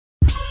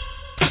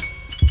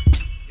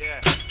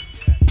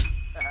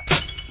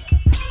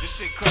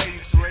shit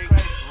crazy, Drake.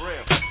 For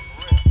real.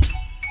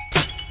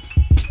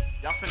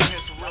 Y'all finna hear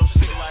some real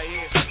shit right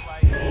here.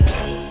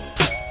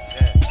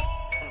 Yeah.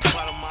 From the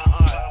bottom of my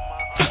heart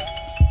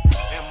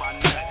and my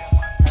nuts.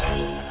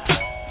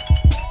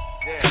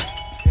 Yeah.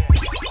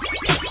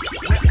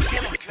 Let's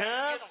get 'em,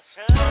 cuz.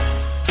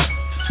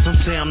 Some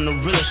say I'm the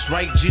realest,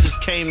 right? Jesus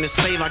came to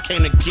save, I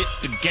came to get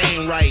the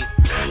game right.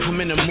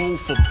 I'm in the mood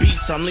for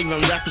beats, I'm leaving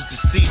rappers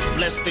deceased.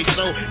 Bless they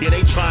soul, yeah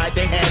they tried,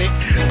 they had it.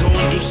 Go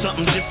and do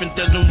something different,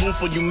 there's no room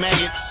for you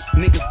maggots.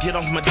 Niggas get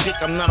off my dick,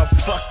 I'm not a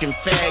fucking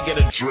faggot,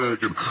 a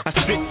dragon. I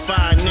spit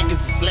fire,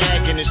 niggas is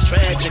lagging, it's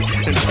tragic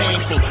and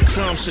painful.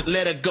 Some should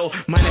let it go,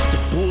 minus the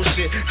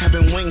bullshit. I've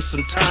been waiting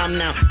some time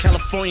now.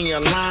 California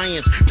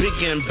Alliance,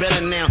 bigger and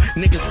better now.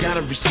 Niggas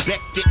gotta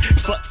respect it.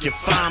 Fuck your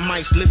fine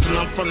mics, listen,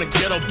 I'm from the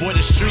ghetto, boy,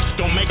 the streets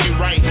gon' make it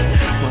right.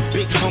 My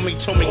big homie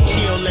told me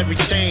kill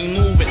everything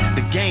moving.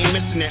 The game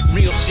missing that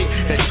real shit,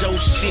 that dope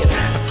shit.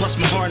 I cross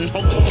my heart and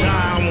hope to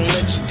die, I won't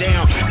let you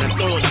down. Now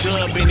throw a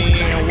dub in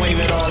the air and wave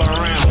it all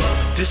around.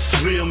 This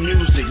is real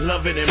music,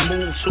 love it and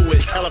move to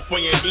it.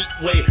 California heat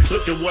wave,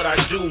 look at what I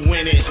do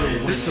in it.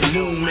 This a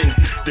movement,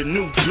 the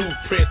new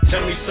blueprint.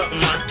 Tell me something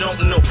I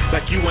don't know,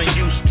 like you ain't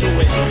used to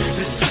it.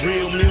 This is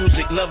real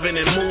music, love it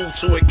and move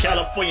to it.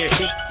 California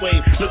heat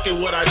wave, look at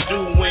what I do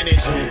in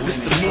it. This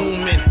the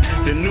movement,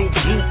 the new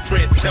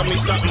blueprint. Tell me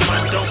something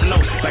I don't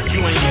know, like you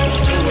ain't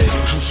used to it.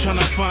 I'm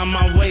tryna find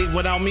my way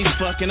without me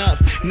fucking up.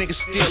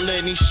 Niggas still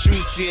in these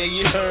streets, yeah,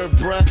 you heard,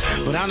 bruh.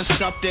 But I done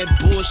stopped that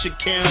bullshit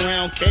carrying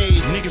around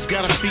K's. Niggas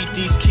gotta feed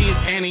these kids,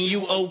 Annie,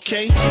 you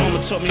okay?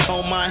 Mama told me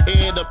hold my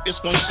head up, it's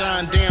gon'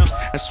 shine down.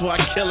 That's why I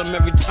kill him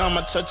every time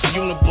I touch a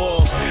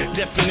uniball.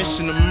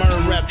 Definition of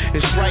murder rap,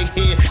 it's right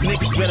here.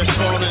 Niggas better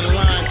fall in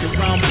line, cause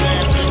I'm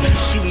blasting.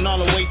 Shooting all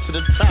the way to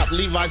the top,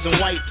 Levi's and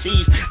white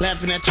tees.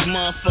 Laughing at your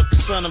motherfucking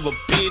son of a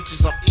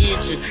bitches. I'm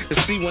itching to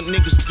see what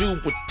niggas do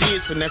with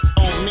this, and that's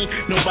on me.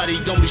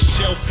 Nobody gon' be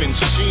shelfing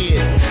shit.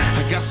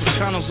 I got some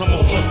condoms, I'ma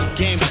fuck the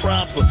game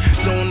proper.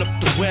 Throwing up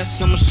the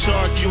west, I'm a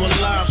shark, you a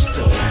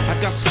lobster. I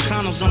got some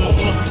condoms, I'ma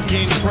fuck the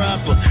game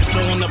proper.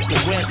 Throwing up the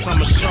west,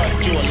 I'm a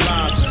shark, you a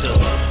lobster.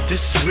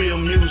 This is real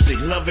music,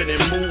 love it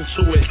and move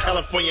to it.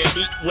 California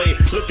heat wave,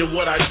 look at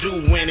what I do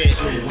in it.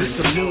 This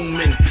a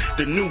movement,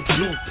 the new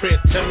blueprint.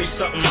 Tell me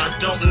something I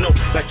don't know,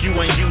 like you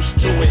ain't used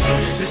to it.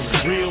 This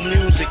is real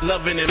music,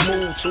 love it and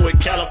move to it.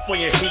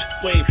 California heat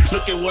wave,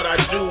 look at what I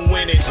do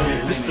in it.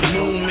 This the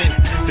movement,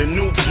 the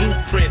new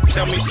blueprint.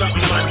 Tell me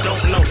something I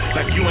don't know,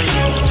 like you ain't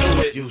used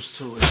to it. Used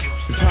to it.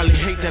 You probably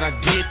hate that I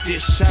did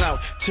this. Shout out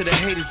to the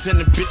haters and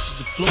the bitches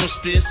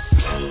influenced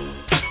this.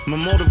 My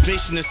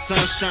motivation is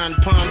sunshine,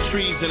 palm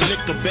trees, and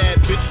liquor, bad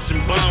bitches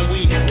and bomb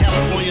weed.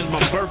 California's my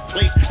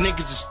birthplace,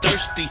 niggas is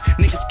thirsty.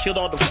 Niggas killed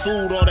all the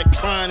food, all that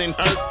crying and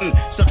hurting.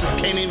 Suckers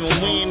can't even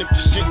win if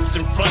the shit's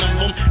in front of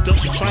them.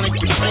 Dozzi trying to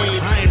get paid,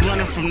 I ain't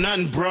running from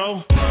nothing,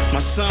 bro. My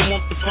son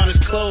want the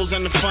finest clothes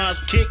and the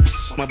finest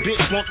kicks. My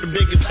bitch want the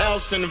biggest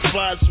house and the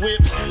finest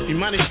whips. You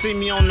might have seen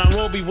me on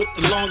Nairobi with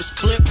the longest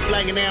clip,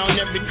 flagging down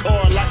every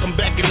car like I'm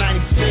back in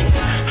 96.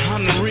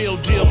 I'm the real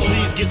deal,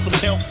 please get some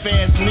help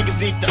fast.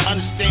 Niggas need to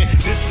understand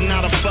this is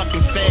not a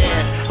fucking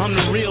fad. I'm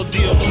the real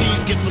deal,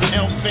 please get some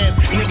help fast.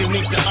 Niggas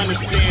need to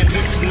understand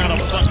this is not a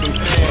fucking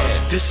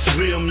fad. This is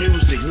real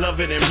music,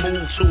 love it and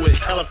move to it.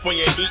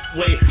 California heat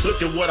wave,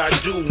 look at what I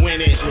do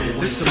in it.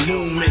 This a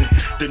movement,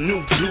 the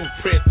new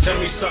blueprint. Tell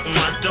me something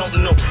I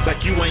don't know,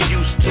 like you ain't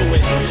used to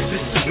it.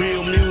 This is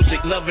real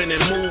music, love it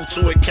and move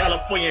to it.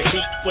 California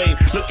heat wave,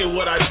 look at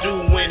what I do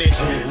in it.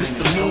 This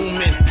the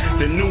movement,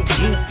 the new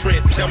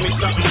blueprint. Tell me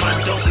something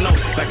I don't know,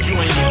 like you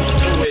ain't used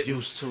to it.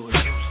 Used to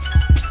it.